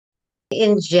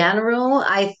In general,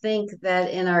 I think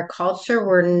that in our culture,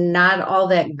 we're not all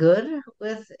that good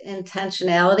with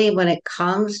intentionality when it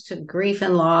comes to grief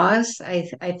and loss. I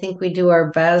think we do our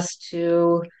best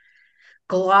to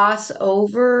gloss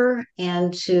over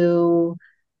and to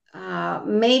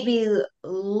maybe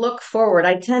look forward.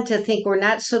 I tend to think we're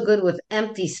not so good with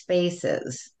empty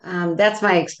spaces. That's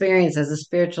my experience as a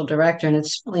spiritual director, and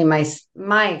it's certainly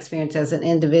my experience as an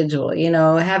individual.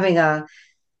 Having a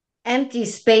empty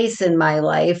space in my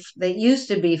life that used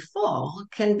to be full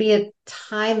can be a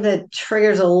time that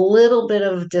triggers a little bit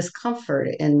of discomfort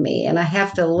in me. And I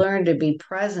have to learn to be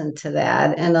present to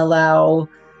that and allow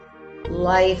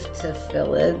life to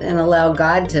fill it and allow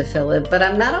God to fill it. But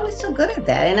I'm not always so good at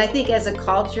that. And I think as a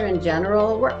culture in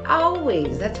general,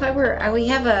 that's why we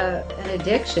have an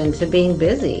addiction to being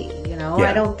busy. I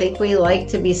Yeah. don't think we like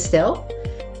to be still.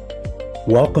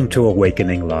 Welcome to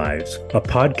Awakening Lives, a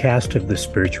podcast of the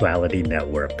Spirituality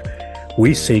Network.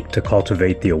 We seek to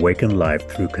cultivate the awakened life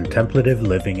through contemplative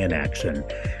living and action.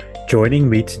 Joining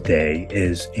me today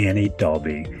is Annie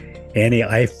Dalby. Annie,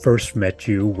 I first met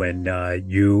you when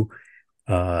you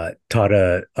taught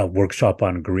a workshop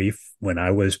on grief when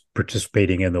I was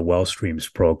participating in the Well Streams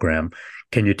program.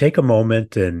 Can you take a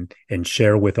moment and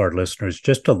share with our listeners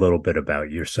just a little bit about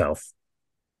yourself?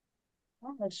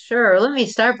 Oh, sure. Let me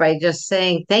start by just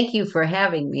saying thank you for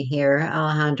having me here,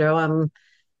 Alejandro.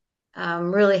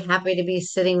 I'm really happy to be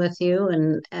sitting with you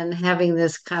and having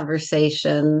this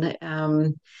conversation.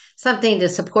 Something to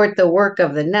support the work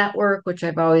of the network, which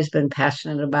I've always been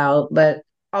passionate about, but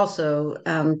also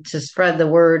to spread the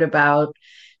word about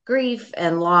grief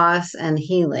and loss and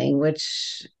healing,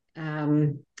 which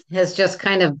has just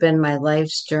kind of been my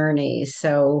life's journey.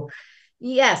 So,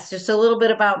 yes, just a little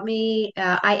bit about me.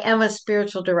 I am a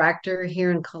spiritual director here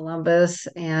in Columbus,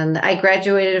 and I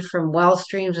graduated from Well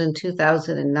Streams in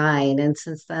 2009. And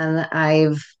since then,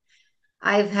 I've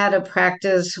had a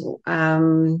practice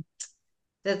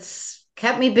that's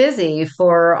kept me busy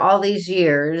for all these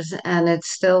years, and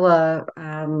it's still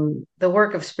the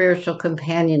work of spiritual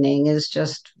companioning is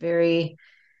just very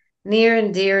near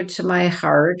and dear to my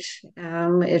heart.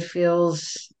 It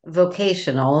feels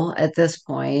vocational at this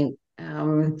point,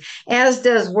 as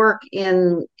does work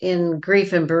in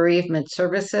grief and bereavement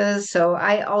services. So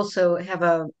I also have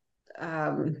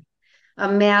um,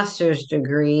 a master's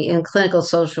degree in clinical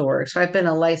social work. So I've been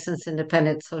a licensed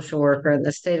independent social worker in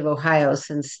the state of Ohio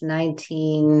since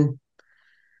 19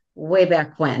 way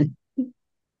back when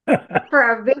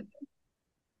for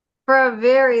a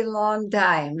very long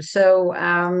time. So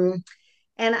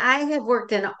and I have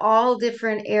worked in all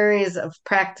different areas of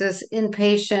practice,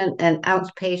 inpatient and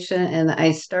outpatient. And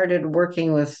I started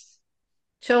working with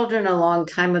children a long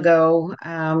time ago.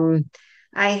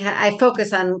 I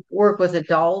focus on work with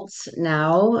adults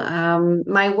now.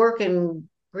 My work in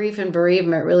grief and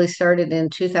bereavement really started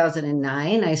in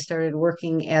 2009. I started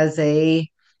working as a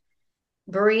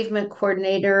bereavement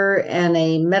coordinator and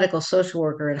a medical social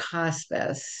worker in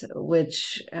hospice,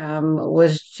 which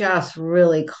was just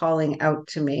really calling out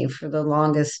to me for the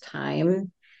longest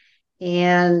time.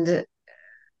 And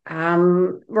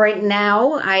right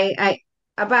now, I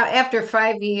about after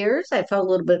 5 years, I felt a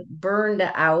little bit burned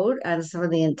out on some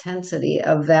of the intensity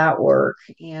of that work.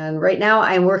 And right now,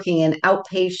 I'm working in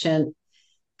outpatient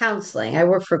counseling. I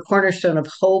work for Cornerstone of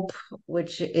Hope,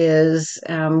 which is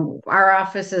our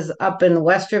office is up in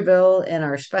Westerville, and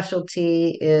our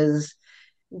specialty is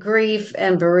grief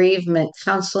and bereavement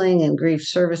counseling and grief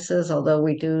services, although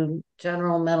we do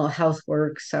general mental health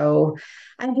work. So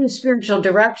I do spiritual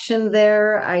direction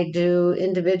there. I do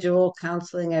individual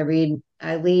counseling.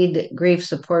 I lead grief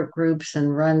support groups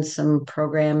and run some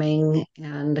programming.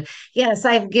 And yes,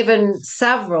 I've given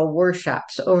several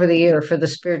workshops over the year for the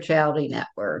Spirituality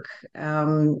Network,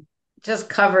 just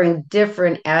covering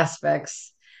different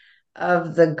aspects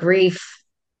of the grief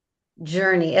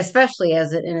journey, especially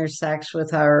as it intersects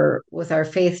with our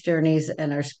faith journeys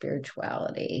and our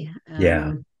spirituality.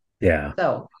 Yeah. Yeah.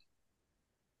 So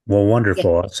Well, yeah,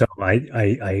 wonderful. So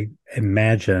I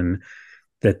imagine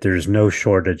that there's no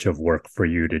shortage of work for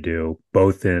you to do,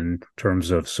 both in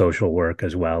terms of social work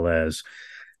as well as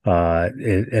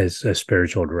as a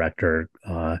spiritual director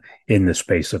in the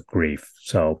space of grief.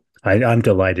 So I'm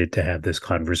delighted to have this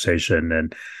conversation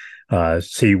and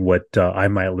see what I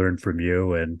might learn from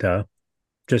you and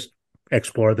just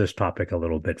explore this topic a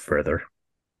little bit further.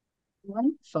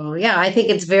 wonderful. Yeah, I think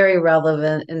it's very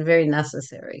relevant and very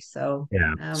necessary. So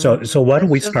Yeah. So why don't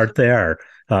let's we just start there?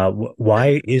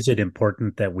 Why is it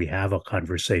important that we have a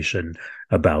conversation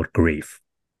about grief?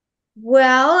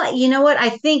 well, you know what? I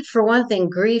think for one thing,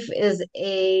 grief is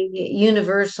a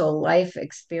universal life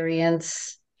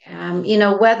experience.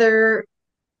 Whether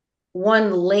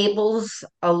one labels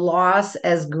a loss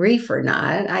as grief or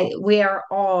not, we are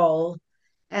all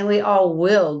and we all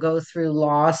will go through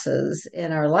losses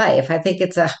in our life. I think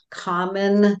it's a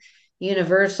common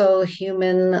universal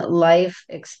human life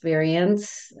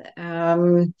experience.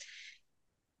 I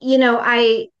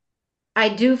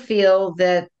do feel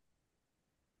that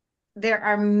there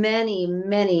are many,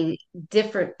 many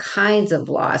different kinds of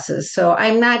losses. So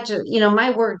I'm not just,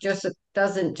 my work just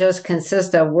doesn't just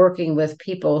consist of working with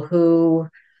people who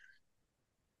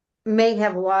may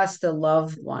have lost a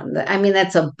loved one. I mean,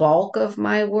 that's a bulk of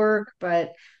my work,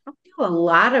 but I do a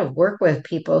lot of work with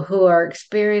people who are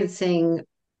experiencing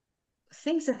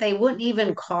things that they wouldn't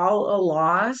even call a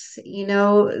loss,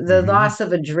 the Hmm. loss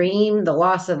of a dream, the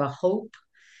loss of a hope,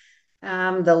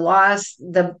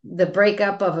 the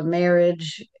breakup of a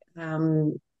marriage,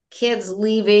 um, kids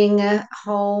leaving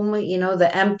home,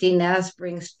 the empty nest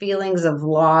brings feelings of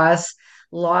loss.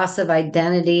 Loss of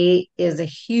identity is a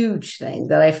huge thing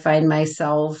that I find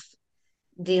myself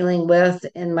dealing with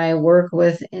in my work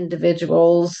with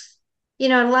individuals.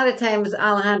 And a lot of times,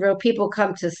 Alejandro, people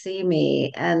come to see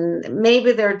me and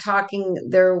maybe they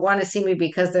want to see me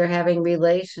because they're having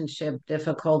relationship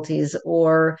difficulties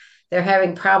or they're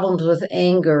having problems with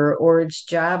anger or it's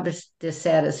job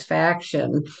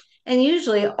dissatisfaction. And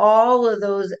usually all of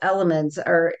those elements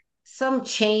are some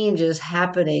change is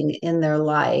happening in their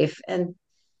life. And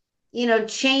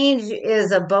change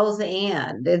is a both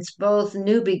and. It's both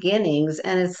new beginnings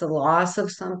and it's the loss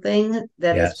of something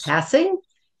that is Yes. passing.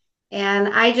 And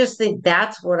I just think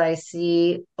that's what I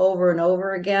see over and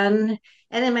over again.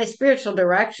 And in my spiritual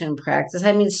direction practice,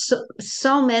 I mean,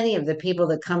 so many of the people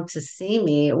that come to see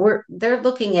me, they're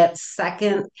looking at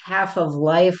second half of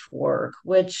life work,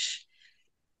 which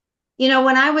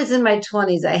when I was in my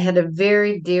 20s, I had a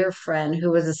very dear friend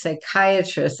who was a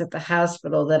psychiatrist at the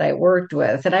hospital that I worked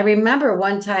with. And I remember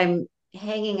one time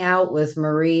hanging out with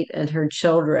Marie and her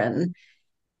children,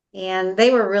 and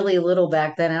they were really little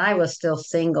back then, and I was still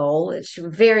single. It's a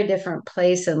very different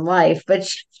place in life, but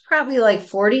she was probably like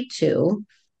 42.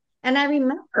 And I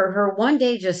remember her one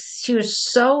day she was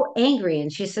so angry,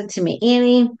 and she said to me,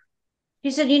 Annie, he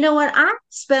said, you know what? I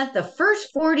spent the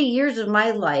first 40 years of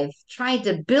my life trying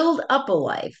to build up a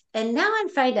life. And now I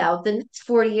find out the next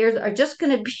 40 years are just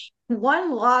going to be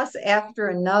one loss after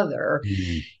another,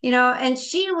 Mm. and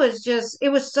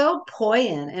it was so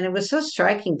poignant and it was so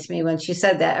striking to me when she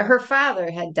said that her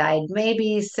father had died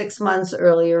maybe 6 months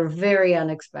earlier, very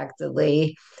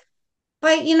unexpectedly.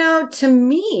 But, to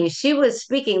me, she was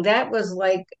speaking, that was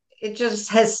like, it just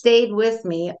has stayed with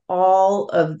me all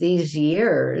of these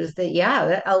years that,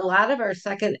 yeah, a lot of our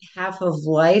second half of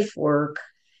life work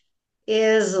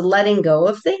is letting go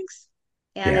of things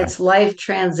and Yeah. it's life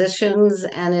transitions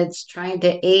and it's trying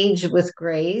to age with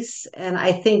grace. And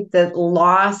I think that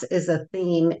loss is a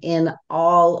theme in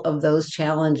all of those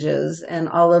challenges and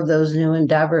all of those new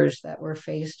endeavors that we're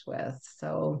faced with.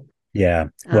 So, Yeah.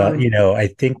 Well, um, I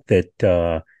think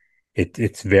that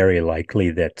it's very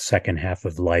likely that second half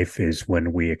of life is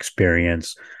when we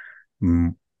experience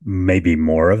maybe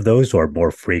more of those or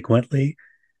more frequently.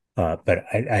 But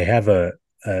I have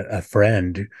a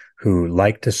friend who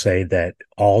liked to say that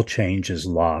all change is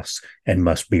loss and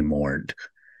must be mourned.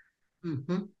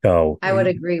 mhm. So, I would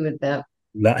agree with that.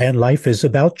 and life is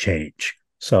about change.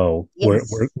 So Yes.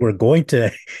 we're going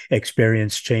to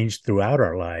experience change throughout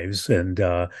our lives, and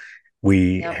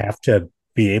we Yep. have to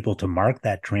be able to mark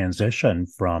that transition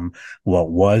from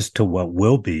what was to what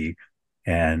will be,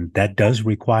 and that does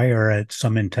require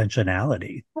some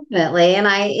intentionality. Definitely. And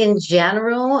in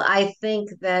general, I think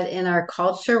that in our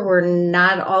culture, we're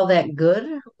not all that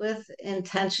good with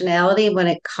intentionality when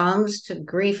it comes to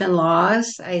grief and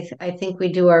loss. I think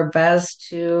we do our best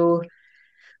to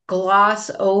gloss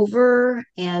over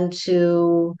and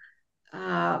to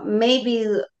maybe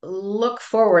look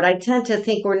forward. I tend to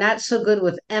think we're not so good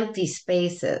with empty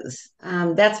spaces.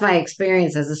 That's my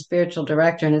experience as a spiritual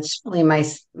director, and it's really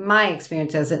my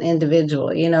experience as an individual.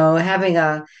 Having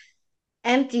a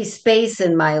empty space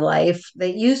in my life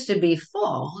that used to be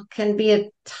full can be a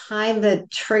time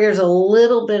that triggers a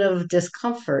little bit of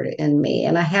discomfort in me.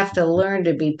 And I have to learn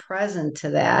to be present to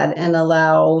that and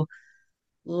allow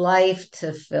life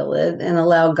to fill it and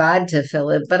allow God to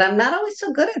fill it. But I'm not always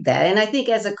so good at that. And I think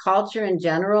as a culture in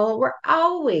general,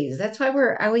 that's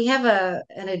why we have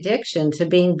an addiction to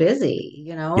being busy.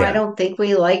 I Yeah, don't think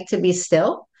we like to be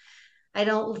still. I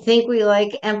don't think we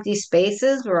like empty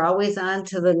spaces. We're always on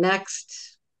to the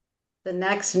next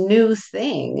new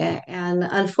thing. And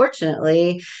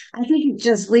unfortunately, I think it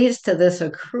just leads to this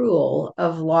accrual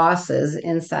of losses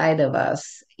inside of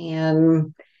us.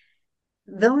 And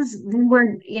those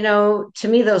were, to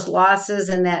me, those losses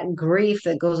and that grief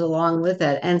that goes along with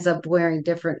it ends up wearing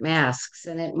different masks.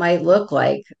 And it might look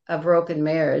like a broken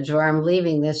marriage, or I'm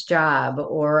leaving this job,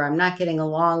 or I'm not getting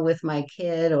along with my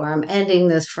kid, or I'm ending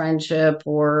this friendship,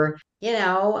 or,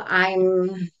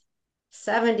 I'm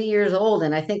 70 years old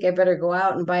and I think I better go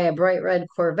out and buy a bright red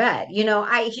Corvette.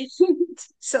 It's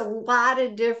a lot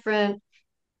of different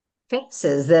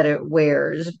faces that it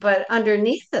wears, but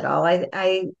underneath it all,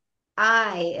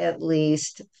 I at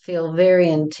least feel very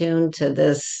in tune to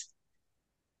this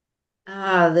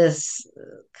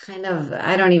kind of,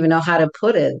 I don't even know how to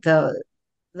put it, the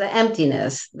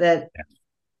emptiness that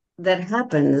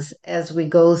happens as we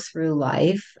go through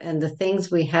life and the things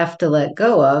we have to let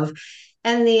go of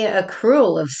and the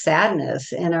accrual of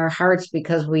sadness in our hearts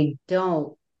because we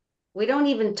don't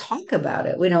even talk about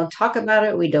it. We don't talk about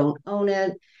it. We don't own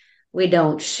it. We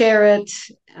don't share it.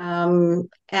 And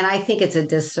I think it's a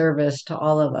disservice to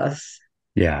all of us.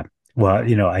 Yeah. Well,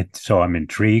 I'm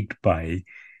intrigued by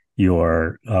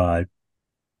your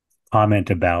comment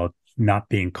about not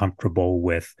being comfortable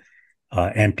with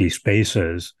empty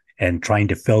spaces and trying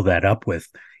to fill that up with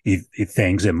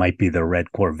things. It might be the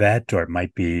red Corvette, or it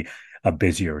might be a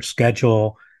busier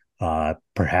schedule.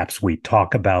 Perhaps we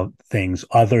talk about things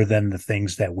other than the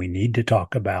things that we need to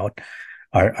talk about.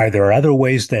 Are there other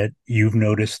ways that you've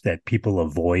noticed that people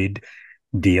avoid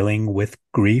dealing with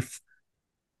grief?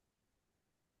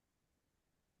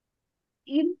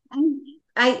 You-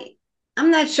 I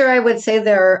I'm not sure I would say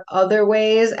there are other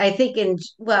ways. I think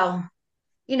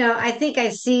I think I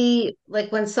see like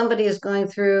when somebody is going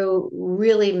through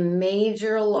really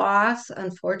major loss,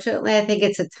 unfortunately, I think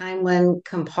it's a time when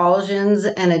compulsions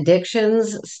and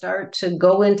addictions start to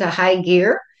go into high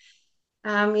gear.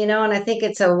 And I think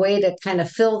it's a way to kind of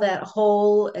fill that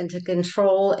hole and to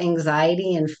control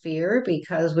anxiety and fear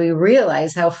because we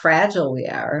realize how fragile we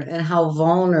are and how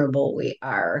vulnerable we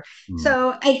are. Mm,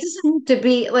 So I just have to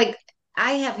be like,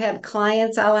 I have had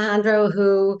clients, Alejandro,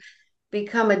 who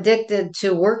become addicted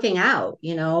to working out.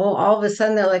 All of a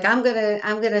sudden they're like, I'm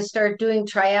gonna start doing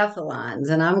triathlons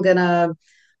and I'm going to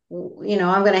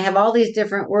have all these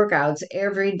different workouts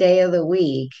every day of the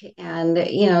week. And,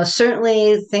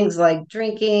 certainly things like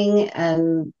drinking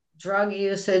and drug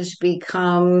usage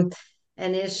become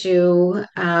an issue.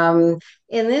 In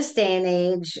this day and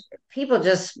age, people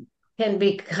just can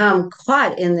become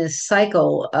caught in this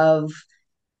cycle of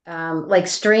like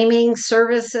streaming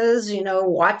services,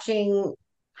 watching,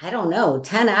 I don't know,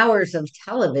 10 hours of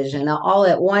television all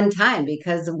at one time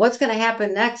because what's going to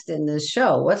happen next in this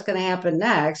show? What's going to happen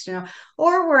next?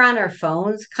 Or we're on our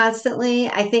phones constantly.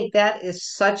 I think that is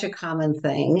such a common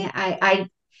thing.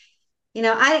 You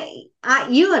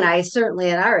and I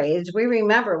certainly at our age, we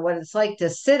remember what it's like to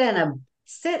sit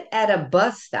at a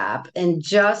bus stop and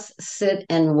just sit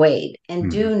and wait and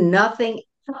mm, do nothing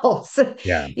else.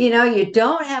 yeah. You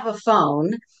don't have a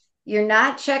phone. You're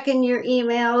not checking your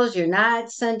emails. You're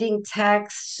not sending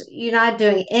texts. You're not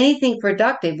doing anything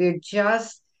productive. You're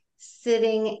just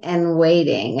sitting and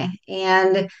waiting.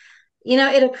 And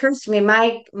it occurs to me,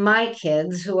 my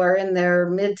kids who are in their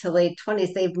mid to late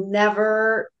 20s, they've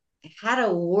never had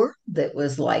a world that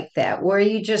was like that, where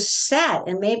you just sat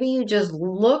and maybe you just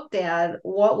looked at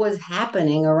what was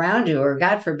happening around you, or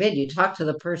God forbid, you talk to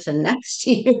the person next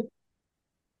to you.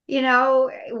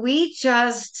 We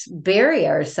just bury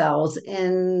ourselves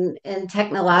in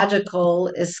technological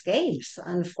escapes,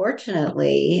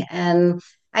 unfortunately. And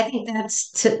I think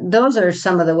those are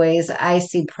some of the ways I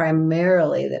see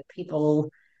primarily that people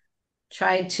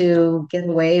try to get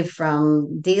away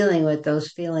from dealing with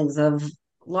those feelings of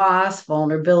loss,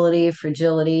 vulnerability,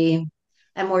 fragility,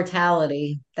 and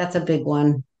mortality. That's a big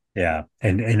one. Yeah.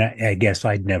 And I guess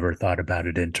I'd never thought about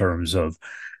it in terms of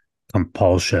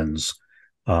compulsions.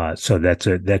 So that's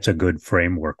a good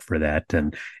framework for that.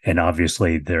 And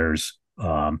obviously there's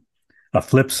a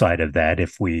flip side of that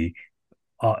if we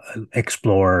uh,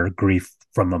 explore grief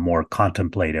from a more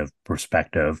contemplative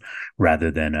perspective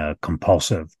rather than a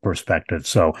compulsive perspective.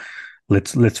 So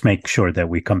let's make sure that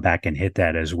we come back and hit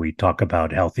that as we talk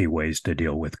about healthy ways to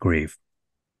deal with grief.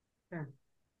 Sure.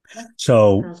 Yeah,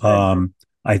 So sounds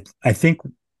good. I think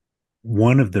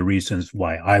one of the reasons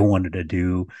why I wanted to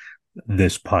do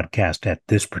this podcast at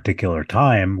this particular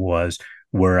time was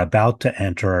we're about to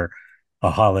enter a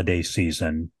holiday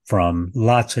season from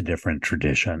lots of different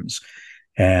traditions.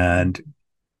 And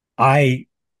I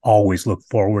always look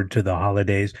forward to the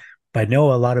holidays, but I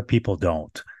know a lot of people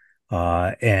don't.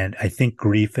 And I think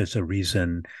grief is a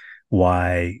reason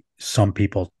why some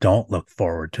people don't look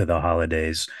forward to the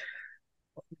holidays.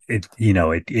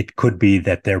 It could be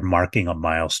that they're marking a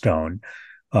milestone,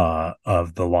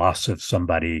 of the loss of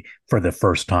somebody for the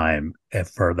first time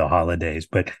for the holidays.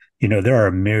 But, you know, there are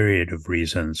a myriad of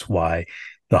reasons why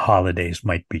the holidays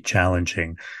might be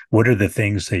challenging. What are the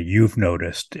things that you've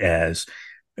noticed as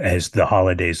the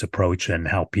holidays approach and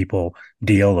how people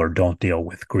deal or don't deal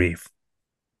with grief?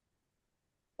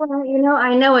 Well,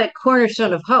 I know at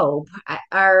Cornerstone of Hope,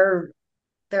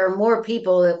 there are more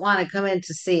people that want to come in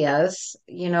to see us.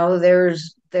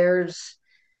 There's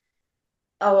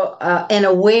an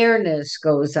awareness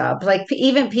goes up. Like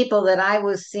even people that I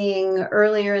was seeing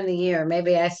earlier in the year,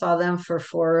 maybe I saw them for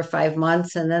 4 or 5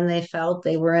 months, and then they felt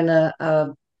they were in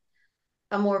a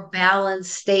more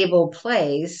balanced, stable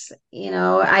place.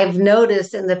 I've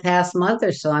noticed in the past month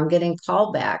or so, I'm getting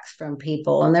callbacks from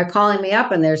people, and they're calling me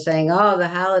up and they're saying, "Oh, the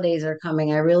holidays are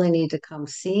coming. I really need to come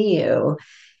see you."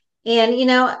 And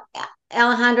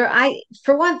Alejandro,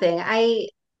 for one thing, I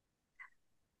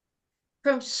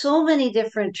from so many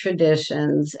different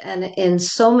traditions and in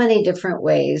so many different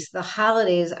ways, the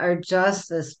holidays are just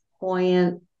this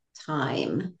poignant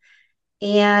time.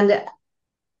 And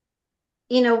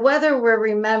whether we're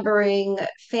remembering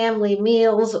family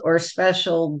meals or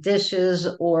special dishes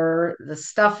or the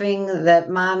stuffing that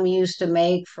mom used to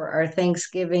make for our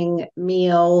Thanksgiving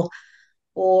meal,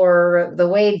 or the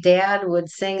way dad would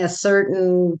sing a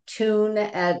certain tune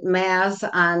at mass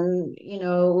on,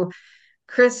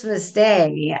 Christmas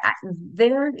Day,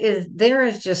 there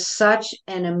is just such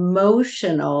an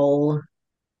emotional.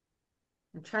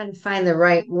 I'm trying to find the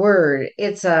right word.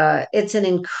 It's an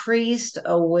increased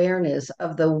awareness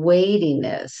of the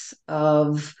weightiness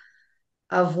of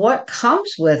what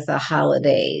comes with the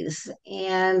holidays.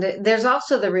 And there's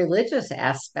also the religious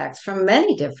aspects from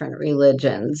many different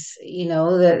religions,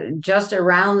 that just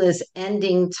around this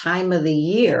ending time of the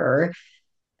year,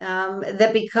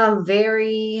 that become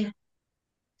very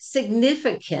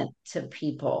significant to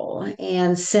people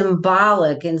and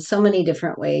symbolic in so many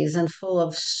different ways and full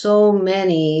of so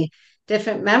many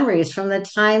different memories from the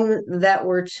time that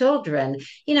we're children.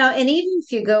 And even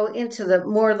if you go into the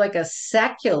more like a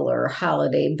secular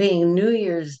holiday being New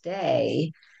Year's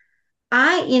Day,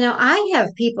 I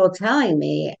have people telling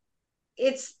me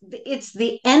it's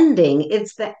the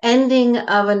ending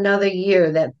of another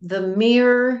year, that the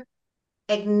mere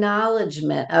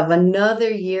acknowledgement of another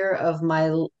year of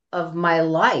my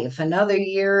life, another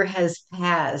year has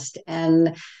passed,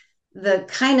 and the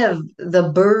kind of the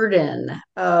burden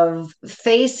of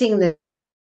facing the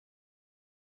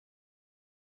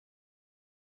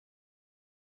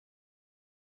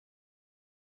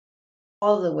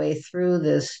all the way through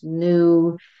this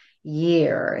new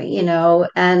year,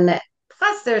 and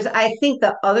plus there's, I think,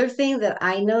 the other thing that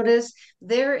I notice,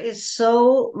 there is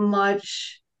so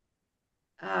much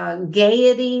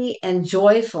gaiety and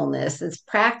joyfulness that's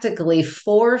practically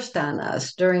forced on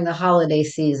us during the holiday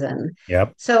season.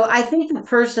 Yep. So I think the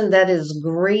person that is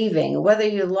grieving, whether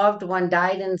your loved one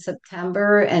died in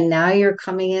September and now you're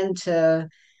coming into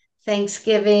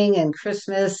Thanksgiving and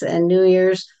Christmas and New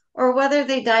Year's, or whether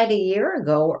they died a year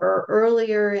ago or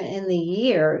earlier in the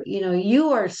year,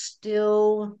 you are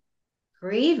still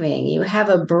grieving. You have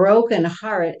a broken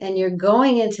heart, and you're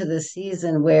going into the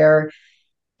season where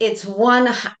it's one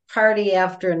party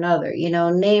after another.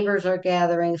 Neighbors are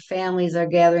gathering, families are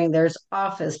gathering, there's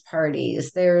office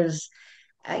parties, there's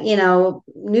New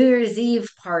Year's Eve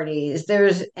parties,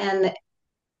 and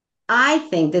I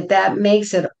think that that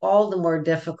makes it all the more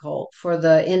difficult for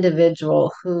the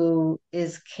individual who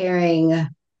is going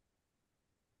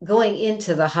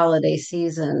into the holiday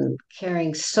season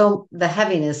carrying so the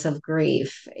heaviness of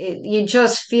grief. You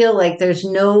just feel like there's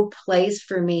no place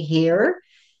for me here.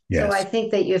 So I Yes.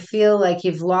 think that you feel like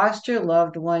you've lost your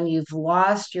loved one, you've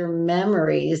lost your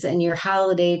memories and your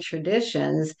holiday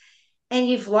traditions, and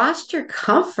you've lost your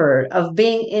comfort of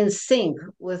being in sync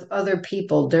with other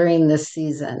people during this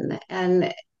season.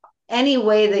 And any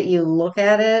way that you look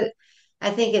at it,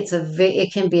 I think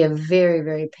it can be a very,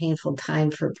 very painful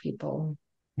time for people.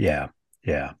 Yeah.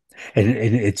 Yeah. And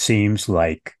it seems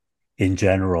like in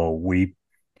general, we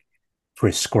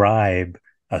prescribe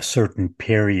a certain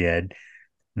period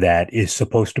that is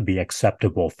supposed to be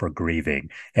acceptable for grieving.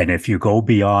 And if you go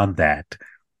beyond that,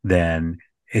 then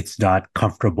it's not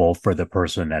comfortable for the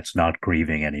person that's not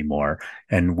grieving anymore.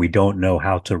 And we don't know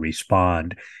how to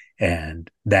respond.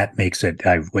 And that makes it,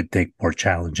 I would think, more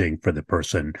challenging for the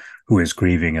person who is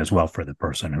grieving as well for the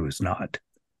person who is not.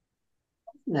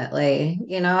 Definitely.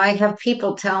 I have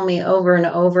people tell me over and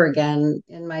over again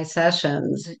in my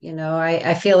sessions,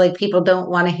 I feel like people don't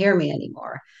want to hear me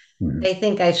anymore. Mhm. They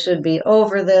think I should be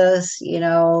over this.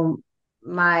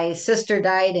 my sister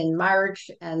died in March,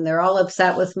 and they're all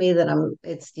upset with me that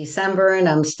it's December, and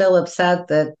I'm still upset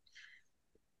that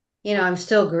I'm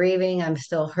still grieving, I'm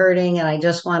still hurting, and I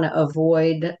just want to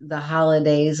avoid the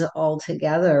holidays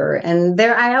altogether. And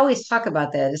I always talk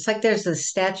about that. It's like there's a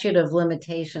statute of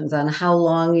limitations on how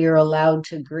long you're allowed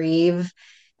to grieve.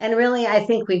 And really, I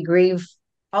think we grieve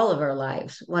all of our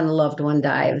lives when a loved one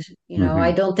dies. I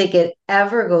Hmm. don't think it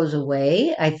ever goes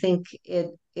away. I think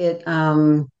the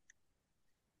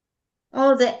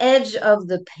edge of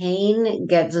the pain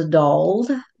gets dulled,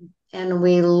 and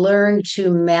we learn to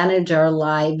manage our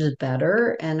lives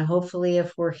better. And hopefully,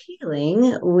 if we're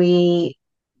healing, we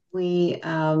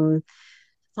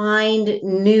find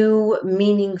new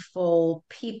meaningful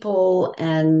people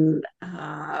and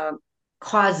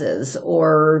causes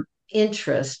or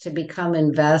interests to become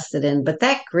invested in. But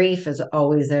that grief is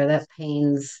always there. That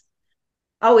pain's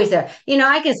always there.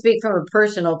 I can speak from a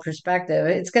personal perspective.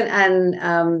 It's going to,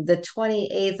 on the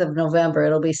 28th of November,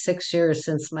 it'll be 6 years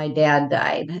since my dad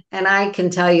died. And I can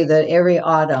tell you that every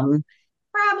autumn,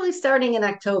 probably starting in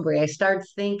October, I start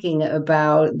thinking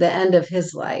about the end of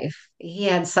his life. He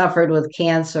had suffered with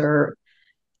cancer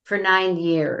for 9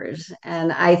 years.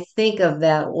 And I think of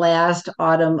that last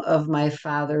autumn of my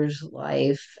father's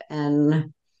life.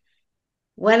 And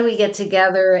when we get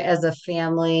together as a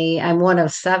family, I'm one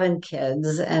of seven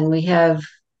kids, and we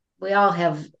all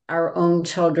have our own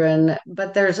children,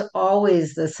 but there's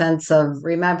always the sense of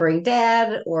remembering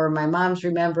dad, or my mom's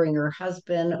remembering her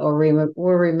husband, or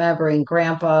we're remembering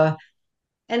grandpa.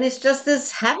 And it's just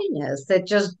this heaviness that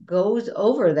just goes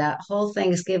over that whole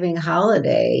Thanksgiving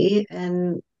holiday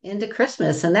and into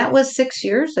Christmas. And that was 6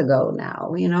 years ago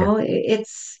now.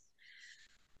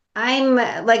 I'm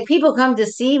like, people come to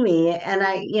see me, and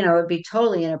it'd be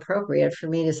totally inappropriate for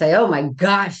me to say, "Oh my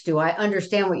gosh, do I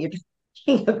understand what you're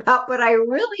talking about?" But I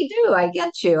really do. I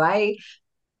get you. I,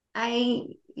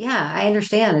 yeah, I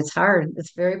understand. It's hard.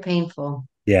 It's very painful.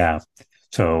 Yeah.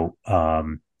 So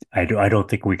I don't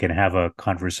think we can have a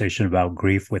conversation about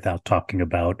grief without talking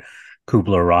about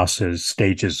Kubler-Ross's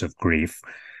stages of grief.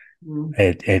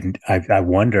 Mm. And I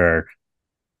wonder,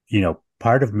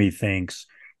 part of me thinks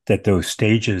that those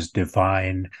stages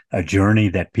define a journey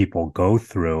that people go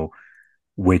through,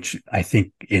 which I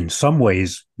think in some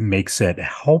ways makes it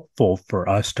helpful for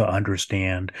us to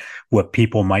understand what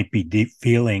people might be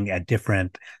feeling at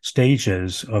different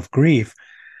stages of grief.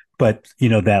 But,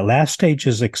 that last stage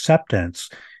is acceptance,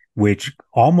 which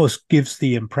almost gives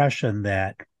the impression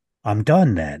that I'm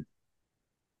done then.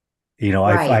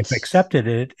 I've Right. accepted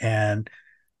it and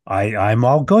I'm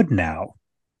all good now.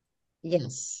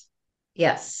 Yes.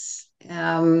 Yes.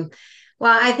 Well,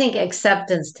 I think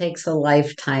acceptance takes a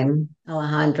lifetime,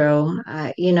 Alejandro.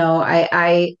 I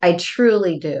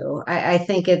truly do. I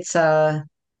think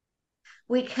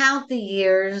we count the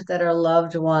years that our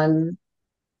loved one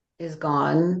is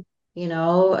gone.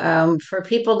 For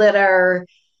people that are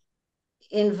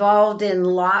involved in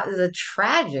the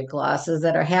tragic losses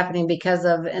that are happening because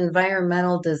of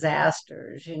environmental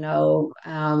disasters.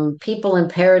 People in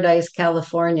Paradise,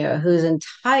 California, whose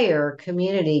entire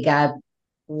community got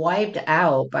wiped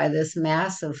out by this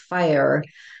massive fire.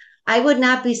 I would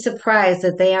not be surprised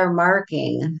that they are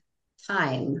marking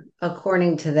time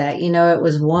according to that. It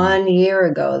was Mm. 1 year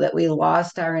ago that we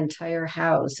lost our entire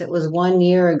house. It was 1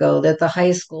 year ago that the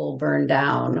high school burned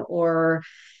down, or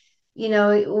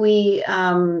we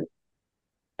and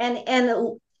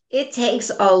it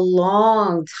takes a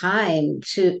long time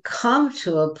to come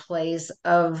to a place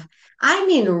of, I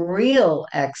mean, real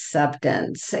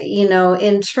acceptance,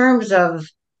 in terms of,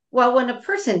 well, when a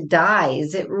person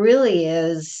dies, it really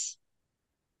is,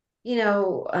 you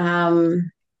know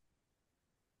um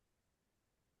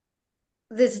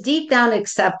this deep down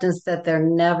acceptance that they're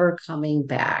never coming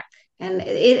back. And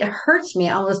it hurts me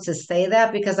almost to say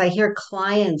that, because I hear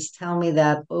clients tell me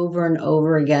that over and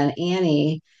over again.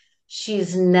 Annie,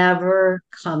 she's never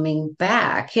coming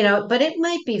back, but it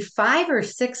might be 5 or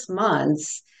 6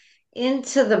 months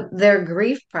into their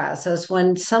grief process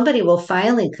when somebody will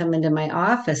finally come into my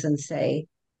office and say,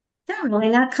 they're really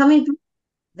not coming.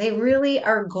 They really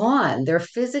are gone. They're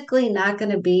physically not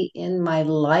going to be in my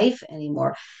life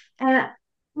anymore. And it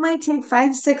might take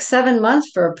 5, 6, 7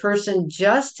 months for a person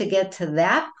just to get to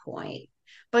that point.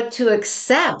 But to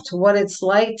accept what it's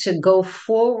like to go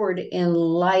forward in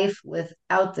life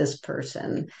without this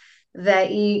person, that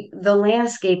the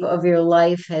landscape of your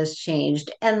life has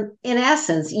changed. And in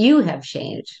essence, you have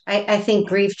changed. I think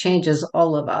grief changes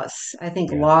all of us. I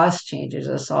think Yeah. loss changes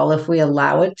us all if we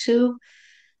allow it to.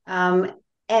 Um,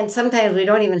 and sometimes we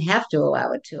don't even have to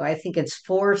allow it to. I think it's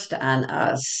forced on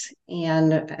us,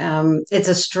 and it's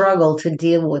a struggle to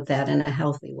deal with that in a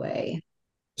healthy way.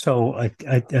 So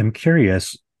I'm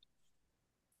curious,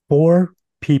 for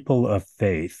people of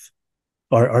faith,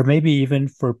 or maybe even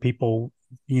for people,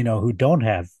 who don't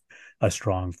have a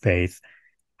strong faith,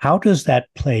 how does that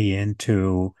play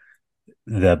into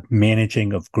the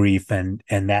managing of grief and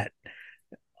that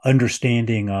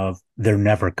understanding of they're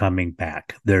never coming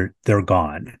back, they're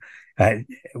gone? Uh,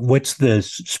 what's the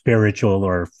spiritual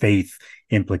or faith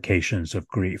implications of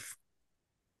grief?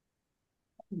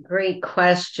 Great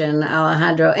question,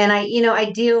 Alejandro. And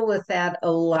I deal with that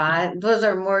a lot. Those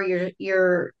are more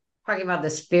you're talking about the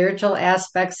spiritual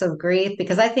aspects of grief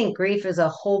because I think grief is a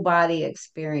whole body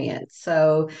experience.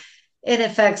 So it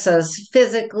affects us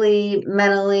physically,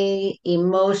 mentally,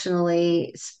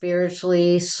 emotionally,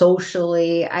 spiritually,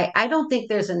 socially. I don't think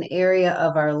there's an area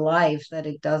of our life that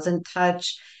it doesn't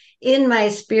touch. In my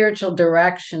spiritual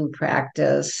direction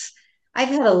practice, I've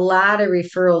had a lot of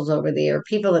referrals over there,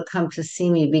 people that come to see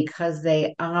me because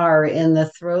they are in the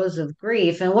throes of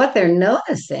grief. And what they're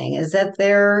noticing is that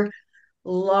their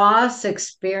loss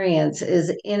experience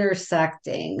is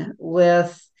intersecting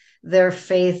with their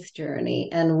faith journey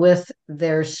and with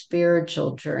their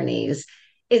spiritual journeys.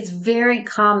 It's very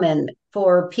common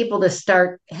for people to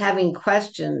start having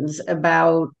questions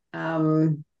about,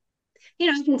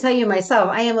 I can tell you myself,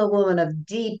 I am a woman of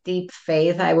deep, deep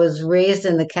faith. I was raised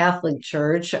in the Catholic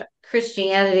Church.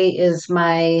 Christianity is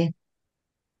my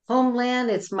homeland,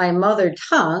 it's my mother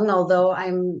tongue, although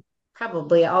I'm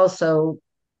probably also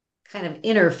kind of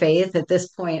interfaith at this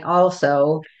point,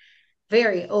 also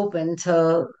very open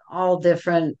to all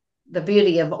different, the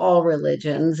beauty of all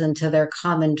religions and to their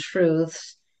common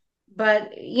truths.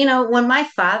 But, when my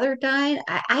father died,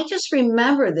 I just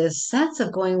remember this sense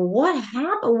of going, what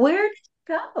happened? Where did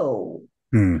it go?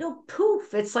 Hmm.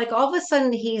 Poof. It's like all of a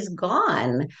sudden he's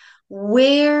gone.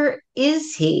 Where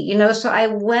is he? So I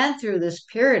went through this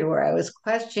period where I was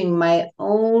questioning my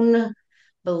own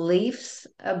beliefs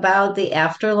about the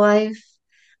afterlife,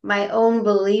 my own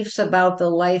beliefs about the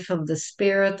life of the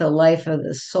spirit, the life of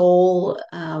the soul.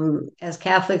 As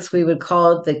Catholics, we would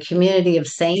call it the community of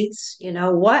saints.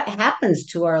 What happens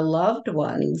to our loved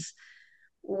ones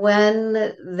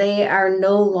when they are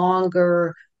no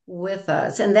longer with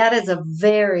us? And that is a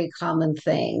very common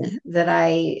thing that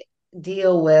I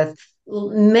deal with.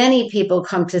 Many people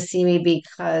come to see me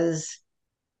because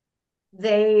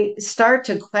they start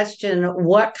to question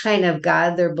what kind of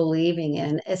God they're believing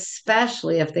in,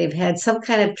 especially if they've had some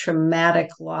kind of traumatic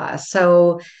loss.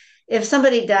 So, if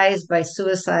somebody dies by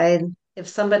suicide, if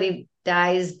somebody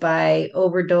dies by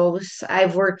overdose,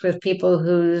 I've worked with people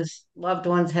whose loved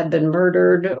ones have been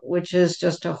murdered, which is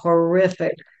just a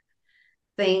horrific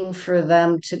thing for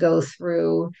them to go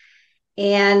through.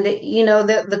 And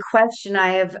the question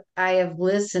I have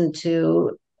listened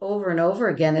to over and over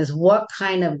again is what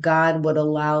kind of God would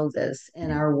allow this in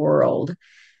our world?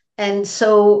 And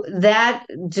so that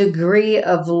degree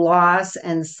of loss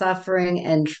and suffering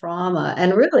and trauma,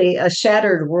 and really a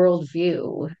shattered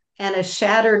worldview and a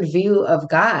shattered view of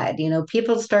God,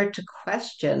 people start to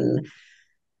question,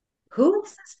 who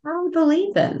is this I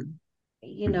believe in?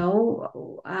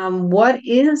 What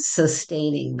is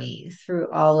sustaining me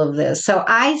through all of this? So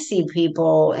I see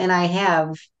people, and I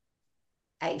have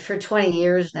for 20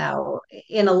 years now,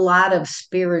 in a lot of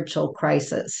spiritual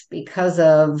crisis because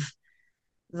of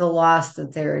the loss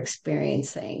that they're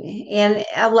experiencing. And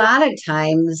a lot of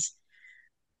times,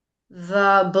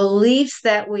 the beliefs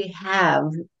that we have,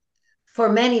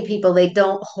 for many people, they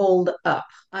don't hold up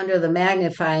under the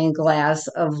magnifying glass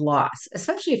of loss,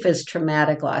 especially if it's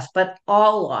traumatic loss. But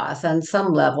all loss on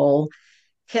some level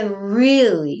can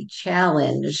really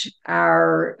challenge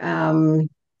our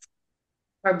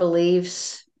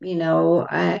beliefs,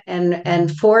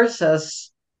 and force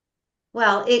us.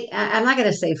 Well, I'm not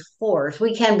going to say force.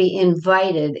 We can be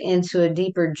invited into a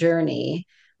deeper journey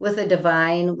with the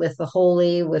divine, with the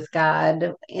holy, with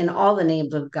God, in all the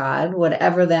names of God,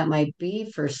 whatever that might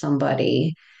be for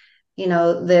somebody.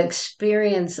 The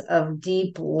experience of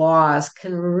deep loss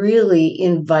can really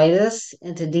invite us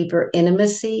into deeper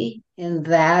intimacy in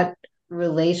that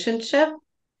relationship,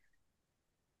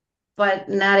 but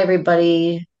not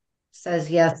everybody says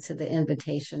yes to the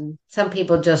invitation. Some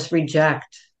people just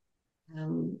reject,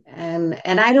 and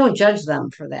I don't judge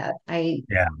them for that.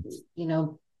 Yeah. You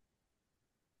know,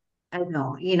 I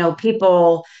know,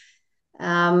 people.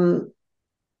 Um,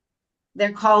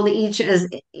 they're called each as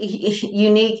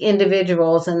unique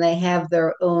individuals, and they have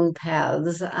their own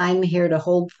paths. I'm here to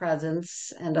hold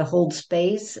presence and to hold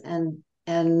space and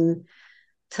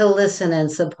to listen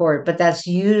and support, but that's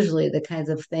usually the kinds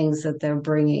of things that they're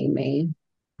bringing me.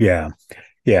 Yeah.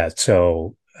 Yeah.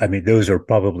 So, I mean, those are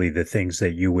probably the things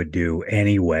that you would do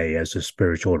anyway as a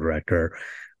spiritual director.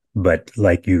 But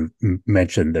like you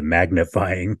mentioned, the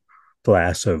magnifying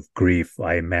glass of grief,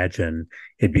 I imagine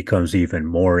it becomes even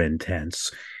more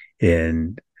intense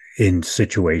in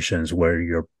situations where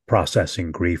you're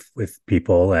processing grief with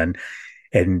people and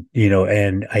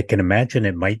I can imagine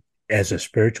it might, as a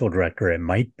spiritual director, it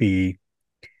might be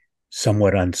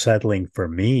somewhat unsettling for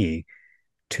me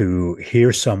to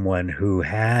hear someone who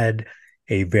had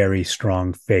a very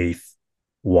strong faith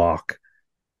walk,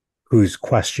 who's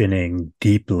questioning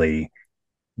deeply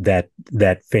that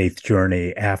faith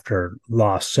journey after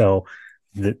loss. So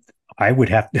that I would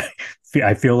have to,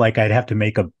 I feel like I'd have to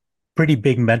make a pretty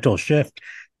big mental shift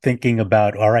thinking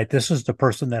about, all right, this is the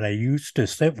person that I used to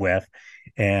sit with.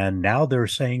 And now they're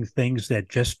saying things that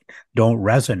just don't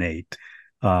resonate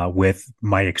with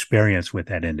my experience with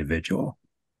that individual.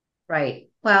 Right.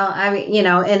 Well, I mean,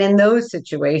 and in those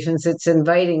situations, it's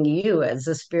inviting you as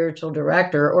a spiritual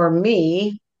director or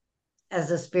me as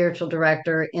a spiritual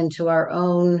director into our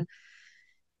own,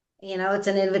 it's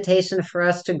an invitation for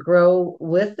us to grow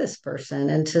with this person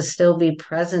and to still be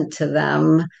present to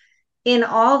them in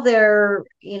all their,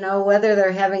 whether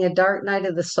they're having a dark night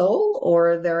of the soul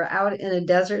or they're out in a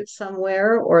desert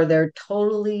somewhere or they're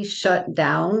totally shut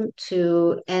down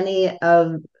to any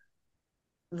of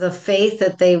the faith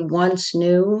that they once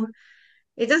knew.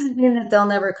 It doesn't mean that they'll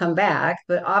never come back,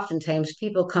 but oftentimes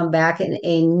people come back in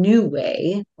a new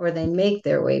way or they make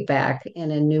their way back in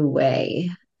a new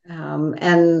way.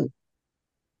 And,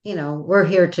 we're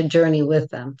here to journey with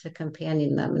them, to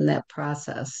companion them in that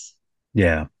process.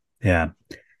 Yeah. Yeah.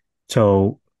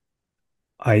 So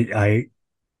I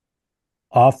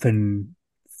often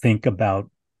think about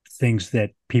things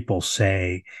that people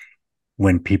say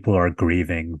when people are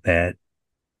grieving that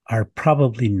are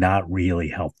probably not really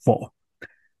helpful.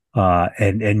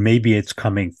 And maybe it's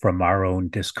coming from our own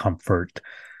discomfort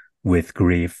with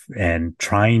grief and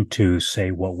trying to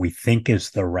say what we think is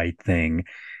the right thing,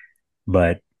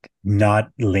 but not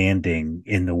landing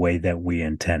in the way that we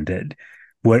intended.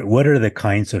 What are the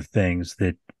kinds of things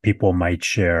that people might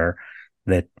share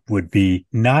that would be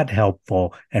not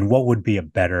helpful, and what would be a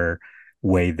better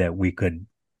way that we could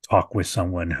talk with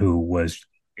someone who was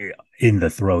in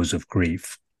the throes of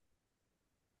grief?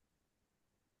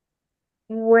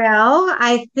 Well,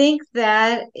 I think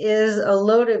that is a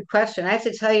loaded question. I have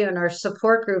to tell you, in our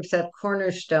support groups at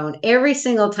Cornerstone, every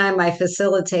single time I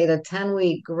facilitate a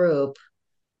 10-week group,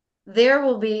 there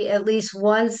will be at least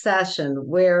one session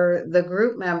where the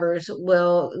group members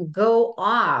will go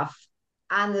off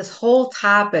on this whole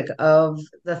topic of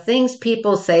the things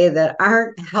people say that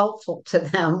aren't helpful to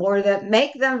them or that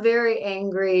make them very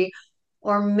angry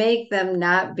or make them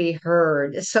not be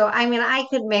heard. So, I mean, I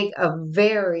could make a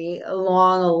very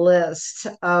long list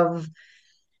of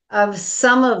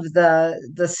some of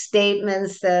the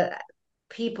statements that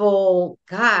people,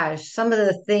 gosh, some of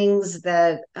the things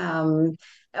that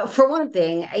for one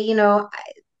thing,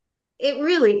 it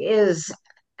really is,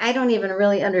 I don't even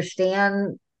really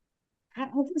understand.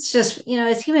 It's just,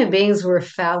 as human beings, we're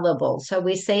fallible. So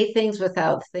we say things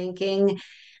without thinking.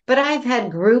 But I've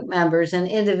had group members and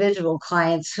individual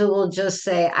clients who will just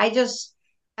say,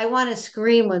 I want to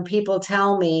scream when people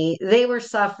tell me they were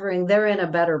suffering, they're in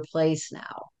a better place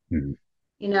now, Mm.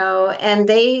 and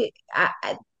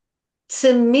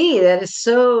to me, that is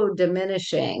so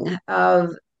diminishing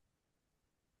of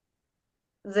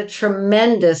the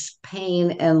tremendous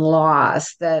pain and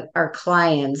loss that our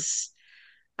clients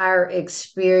are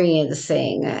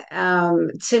experiencing.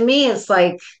 To me, it's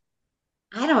like,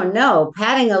 I don't know,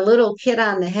 patting a little kid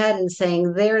on the head and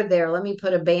saying, there, let me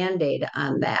put a band-aid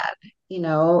on that,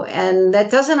 and that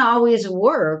doesn't always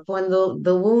work when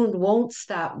the wound won't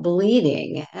stop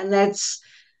bleeding. And that's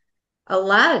a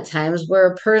lot of times where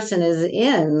a person is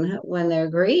in when they're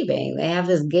grieving. They have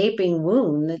this gaping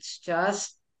wound that's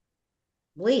just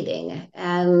bleeding.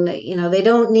 And, they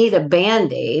don't need a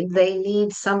band-aid. They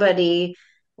need somebody,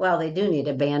 well, they do need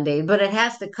a band-aid, but it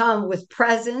has to come with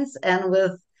presence and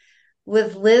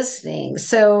with listening.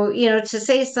 So, to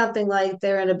say something like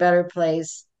they're in a better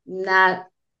place, not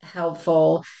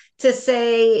helpful. To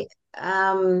say,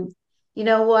 um, you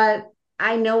know what,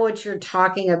 I know what you're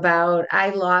talking about.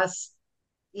 I lost,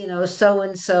 so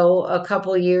and so a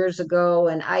couple years ago,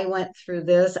 and I went through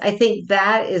this. I think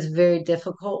that is very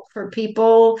difficult for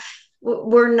people.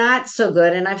 We're not so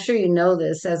good, and I'm sure you know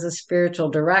this as a spiritual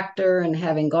director and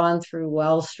having gone through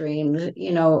well streams,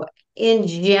 in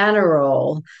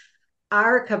general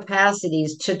our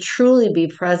capacities to truly be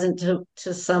present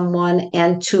to someone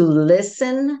and to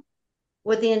listen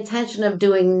with the intention of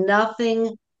doing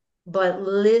nothing but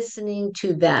listening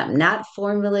to them, not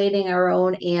formulating our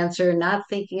own answer, not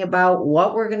thinking about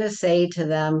what we're going to say to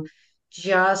them,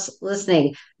 just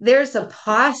listening. There's a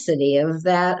paucity of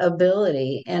that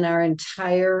ability in our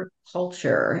entire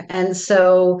culture. And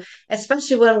so,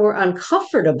 especially when we're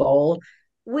uncomfortable,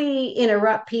 we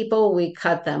interrupt people, we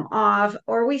cut them off,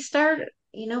 or we start.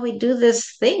 We do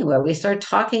this thing where we start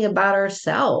talking about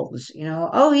ourselves.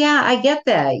 Oh yeah, I get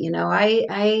that.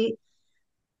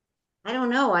 I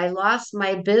don't know. I lost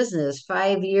my business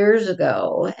 5 years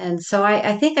ago. And so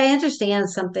I think I understand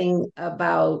something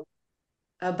about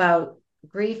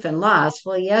grief and loss.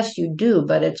 Well, yes, you do,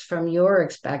 but it's from your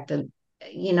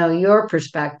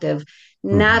perspective, Mhm.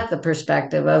 not the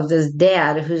perspective of this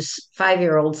dad whose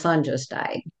 5-year old son just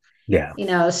died. Yeah.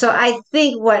 So I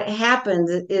think what happens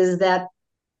is that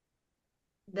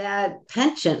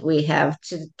penchant we have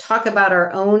to talk about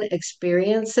our own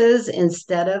experiences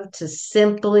instead of to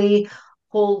simply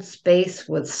hold space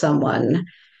with someone.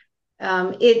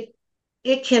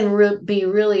 It can be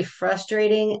really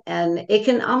frustrating, and it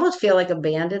can almost feel like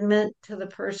abandonment to the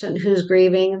person who's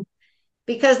grieving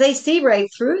because they see right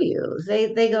through you.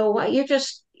 They go, "What? You're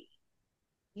just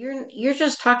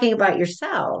talking about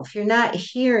yourself. You're not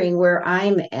hearing where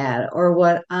I'm at or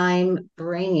what I'm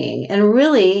bringing." And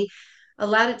really, a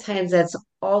lot of times that's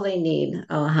all they need,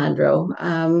 Alejandro.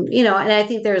 And I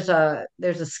think there's a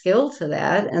skill to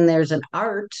that, and there's an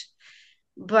art.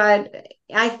 But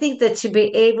I think that to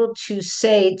be able to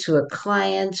say to a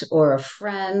client or a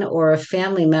friend or a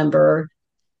family member,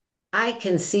 I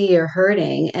can see you're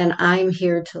hurting and I'm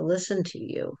here to listen to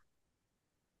you.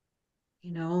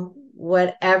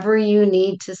 Whatever you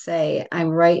need to say, I'm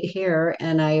right here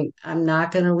and I'm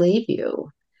not going to leave you.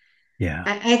 Yeah.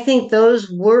 I think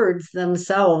those words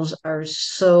themselves are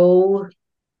so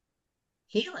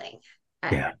healing.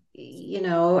 I, Yeah. you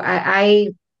know,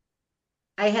 I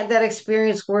had that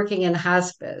experience working in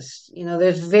hospice.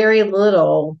 There's very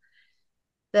little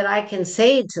that I can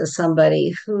say to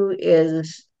somebody who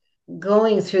is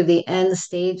going through the end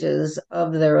stages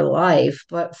of their life.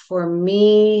 But for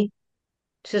me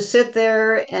to sit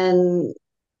there and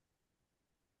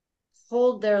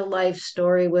hold their life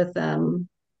story with them,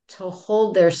 to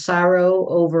hold their sorrow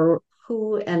over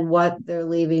who and what they're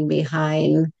leaving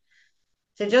behind,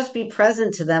 to just be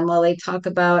present to them while they talk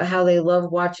about how they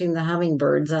love watching the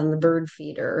hummingbirds on the bird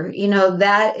feeder.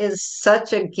 That is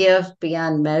such a gift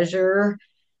beyond measure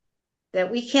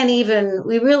that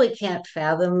we really can't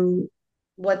fathom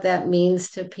what that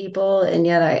means to people. And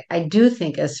yet I do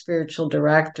think as spiritual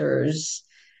directors,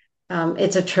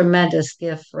 it's a tremendous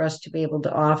gift for us to be able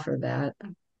to offer that.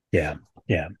 Yeah.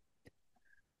 Yeah.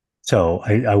 So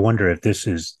I wonder if this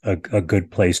is a good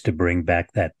place to bring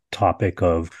back that topic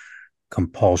of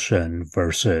compulsion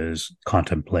versus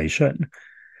contemplation.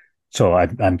 So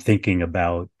I'm thinking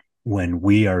about when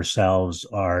we ourselves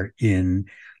are in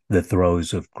the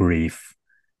throes of grief,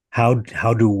 how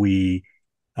do we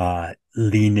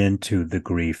lean into the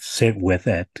grief, sit with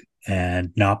it,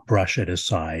 and not brush it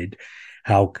aside?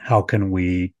 How can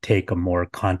we take a more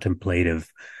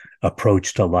contemplative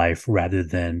approach to life rather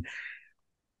than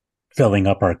filling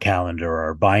up our calendar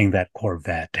or buying that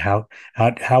Corvette? How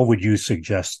would you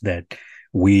suggest that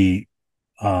we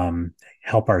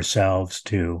help ourselves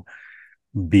to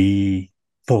be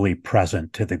fully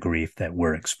present to the grief that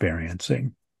we're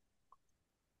experiencing?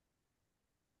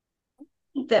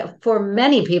 That for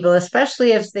many people,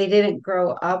 especially if they didn't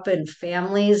grow up in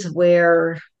families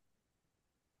where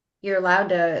you're allowed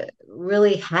to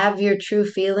really have your true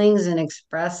feelings and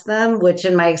express them, which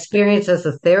in my experience as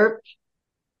a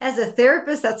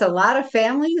therapist, that's a lot of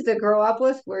families that grow up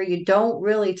with where you don't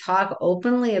really talk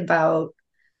openly about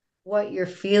what you're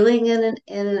feeling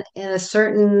in a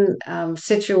certain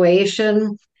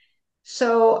situation.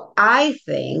 So I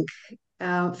think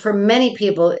for many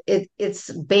people,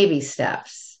 it's baby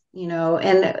steps,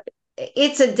 and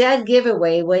it's a dead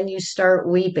giveaway when you start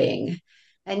weeping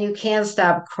and you can't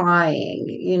stop crying.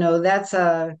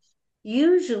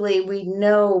 Usually we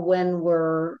know when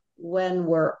we're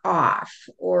off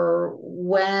or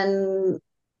when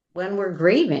we're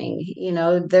grieving.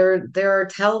 There are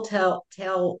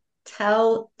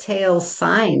telltale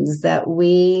signs that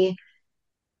we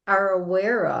are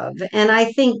aware of. And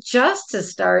I think just to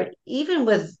start, even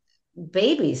with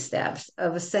baby steps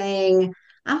of saying,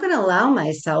 I'm going to allow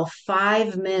myself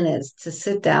 5 minutes to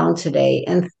sit down today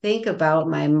and think about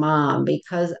my mom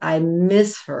because I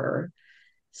miss her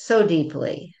so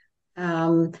deeply.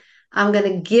 Um, I'm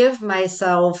going to give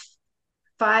myself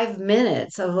 5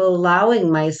 minutes of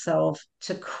allowing myself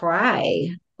to cry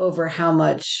over how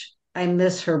much I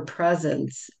miss her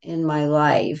presence in my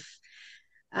life.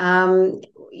 Um,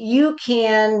 you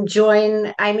can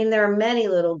join, I mean, there are many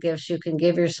little gifts you can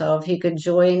give yourself. You could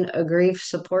join a grief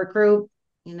support group.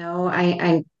 You know,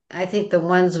 I think the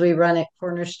ones we run at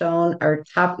Cornerstone are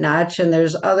top notch, and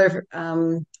there's other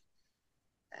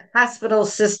hospital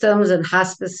systems and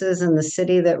hospices in the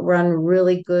city that run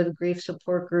really good grief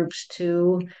support groups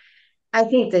too. I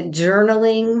think that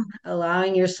journaling,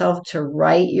 allowing yourself to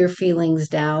write your feelings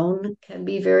down, can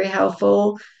be very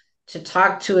helpful. To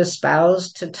talk to a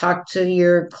spouse, to talk to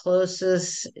your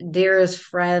closest, dearest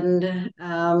friend,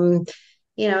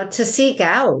 to seek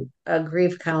out a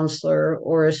grief counselor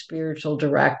or a spiritual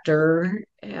director.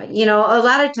 A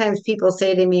lot of times people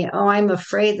say to me, "Oh, I'm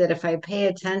afraid that if I pay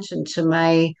attention to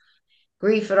my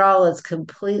grief at all, it's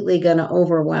completely going to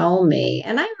overwhelm me."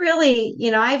 And I really,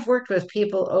 I've worked with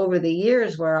people over the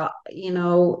years where,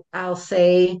 I'll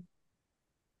say,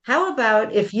 how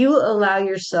about if you allow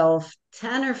yourself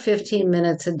 10 or 15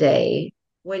 minutes a day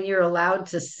when you're allowed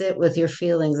to sit with your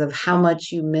feelings of how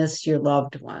much you miss your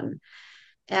loved one?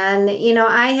 And,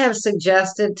 I have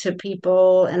suggested to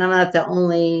people, and I'm not the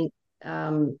only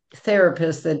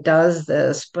therapist that does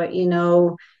this, but,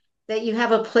 that you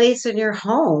have a place in your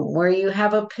home where you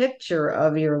have a picture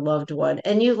of your loved one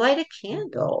and you light a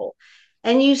candle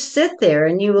and you sit there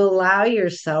and you allow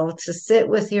yourself to sit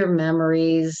with your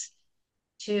memories,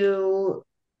 to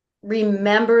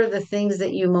remember the things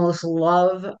that you most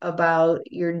love about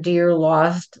your dear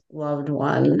lost loved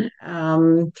one.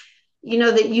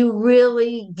 That you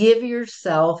really give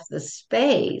yourself the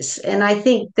space. And I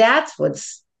think that's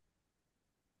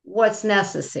what's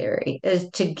necessary, is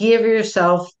to give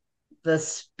yourself the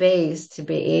space to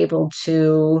be able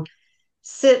to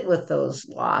sit with those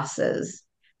losses.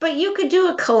 But you could do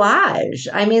a collage.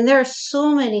 I mean, there are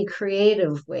so many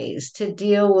creative ways to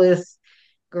deal with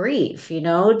grief,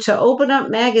 to open up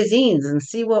magazines and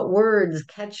see what words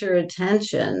catch your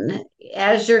attention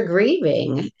as you're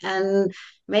grieving and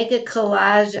make a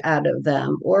collage out of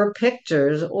them, or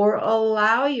pictures, or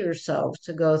allow yourself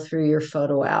to go through your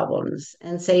photo albums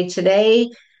and say, today,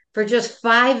 for just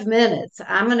 5 minutes,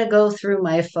 I'm going to go through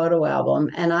my photo album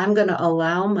and I'm going to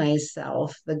allow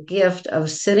myself the gift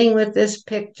of sitting with this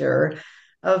picture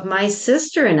of my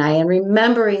sister and I, and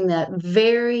remembering that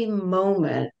very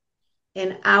moment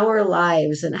in our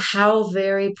lives and how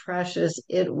very precious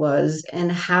it was and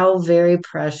how very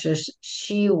precious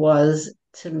she was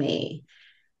to me.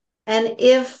 And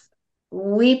if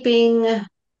weeping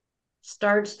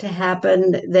starts to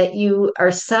happen, that you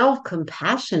are self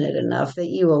compassionate enough that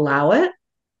you allow it.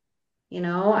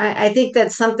 I think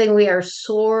that's something we are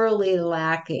sorely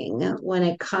lacking when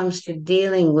it comes to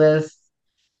dealing with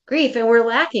grief, and we're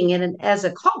lacking in it as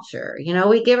a culture.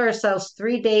 We give ourselves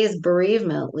 3 days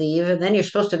bereavement leave, and then you're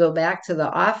supposed to go back to the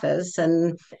office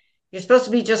and you're supposed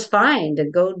to be just fine to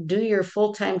go do your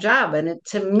full-time job. And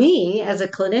to me, as a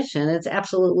clinician, it's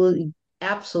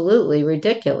absolutely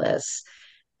ridiculous.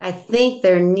 I think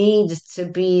there needs to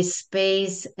be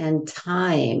space and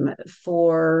time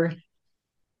for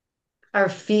our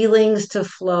feelings to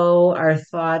flow, our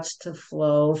thoughts to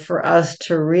flow, for us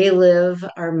to relive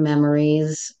our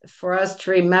memories, for us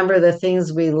to remember the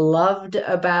things we loved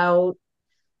about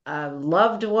a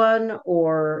loved one,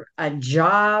 or a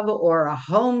job, or a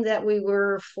home that we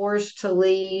were forced to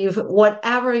leave,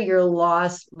 whatever your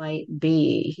loss might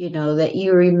be, that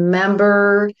you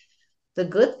remember the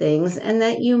good things and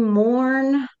that you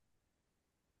mourn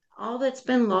all that's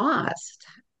been lost.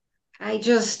 I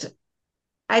just,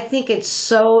 I think it's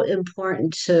so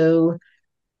important to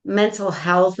mental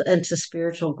health and to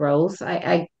spiritual growth.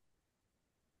 I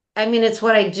mean, it's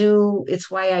what I do. It's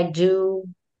why I do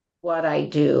what I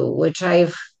do, which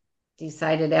I've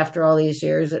decided after all these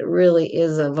years, it really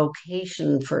is a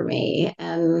vocation for me.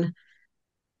 And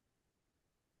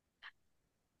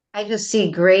I just see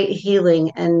great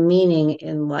healing and meaning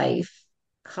in life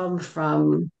come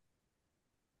from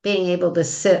being able to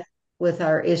sit with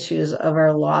our issues of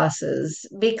our losses,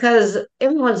 because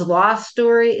everyone's loss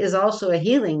story is also a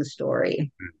healing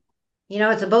story.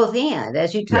 It's a both and.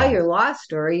 As you tell Yeah. your loss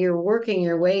story, you're working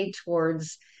your way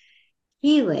towards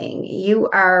healing. You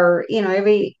are,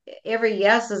 every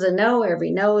yes is a no,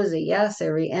 every no is a yes,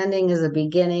 every ending is a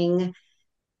beginning.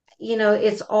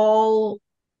 It's all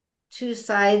two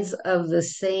sides of the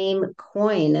same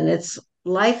coin, and it's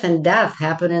life and death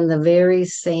happen in the very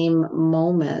same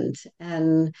moment.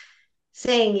 And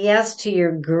saying yes to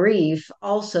your grief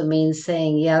also means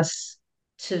saying yes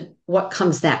to what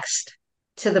comes next,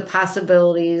 to the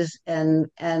possibilities and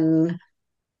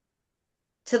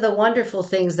to the wonderful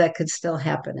things that could still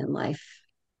happen in life.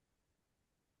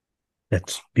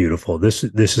 That's beautiful. This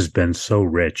has been so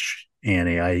rich,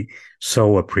 Annie. I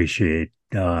so appreciate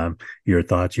your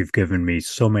thoughts. You've given me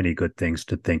so many good things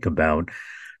to think about.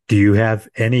 Do you have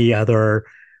any other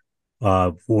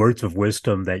words of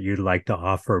wisdom that you'd like to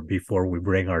offer before we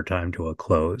bring our time to a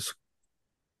close?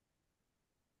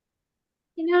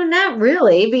 Not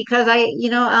really, because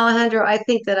Alejandro, I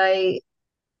think that I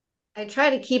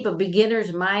try to keep a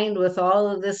beginner's mind with all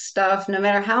of this stuff, no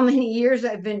matter how many years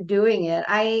I've been doing it.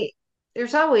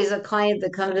 There's always a client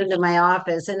that comes into my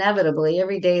office inevitably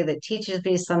every day that teaches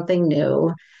me something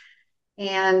new.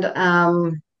 And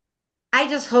I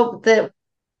just hope that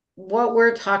what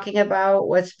we're talking about,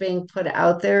 what's being put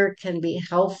out there, can be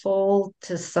helpful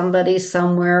to somebody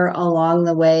somewhere along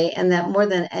the way. And that more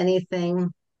than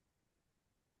anything,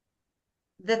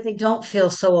 that they don't feel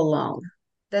so alone,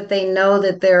 that they know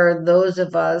that there are those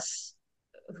of us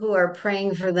who are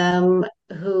praying for them,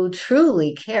 who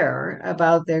truly care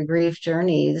about their grief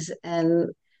journeys and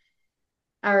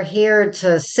are here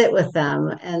to sit with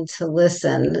them and to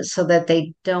listen so that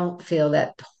they don't feel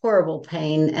that horrible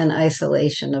pain and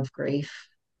isolation of grief.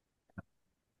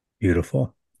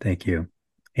 Beautiful. Thank you.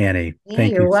 Annie, Yeah,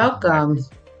 thank you're you so much. welcome.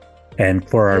 And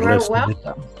for our You are listeners,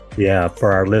 welcome. yeah,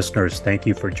 for our listeners, thank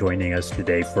you for joining us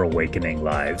today for Awakening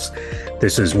Lives.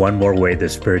 This is one more way the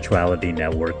Spirituality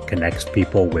Network connects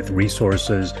people with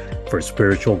resources for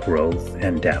spiritual growth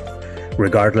and depth,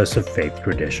 regardless of faith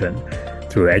tradition,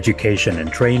 through education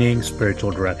and training,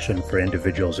 spiritual direction for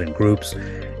individuals and groups,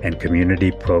 and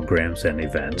community programs and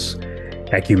events.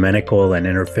 Ecumenical and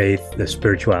interfaith, the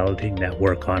Spirituality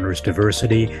Network honors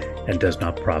diversity and does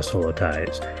not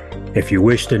proselytize. If you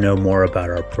wish to know more about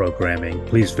our programming,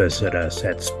 please visit us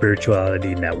at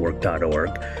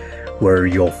spiritualitynetwork.org, where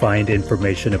you'll find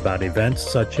information about events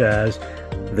such as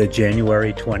the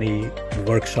January 20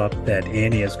 workshop that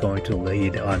Annie is going to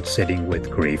lead on sitting with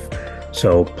grief.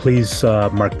 So please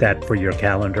mark that for your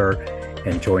calendar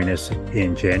and join us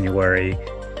in January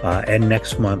and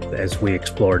next month as we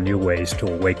explore new ways to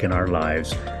awaken our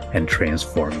lives and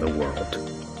transform the world.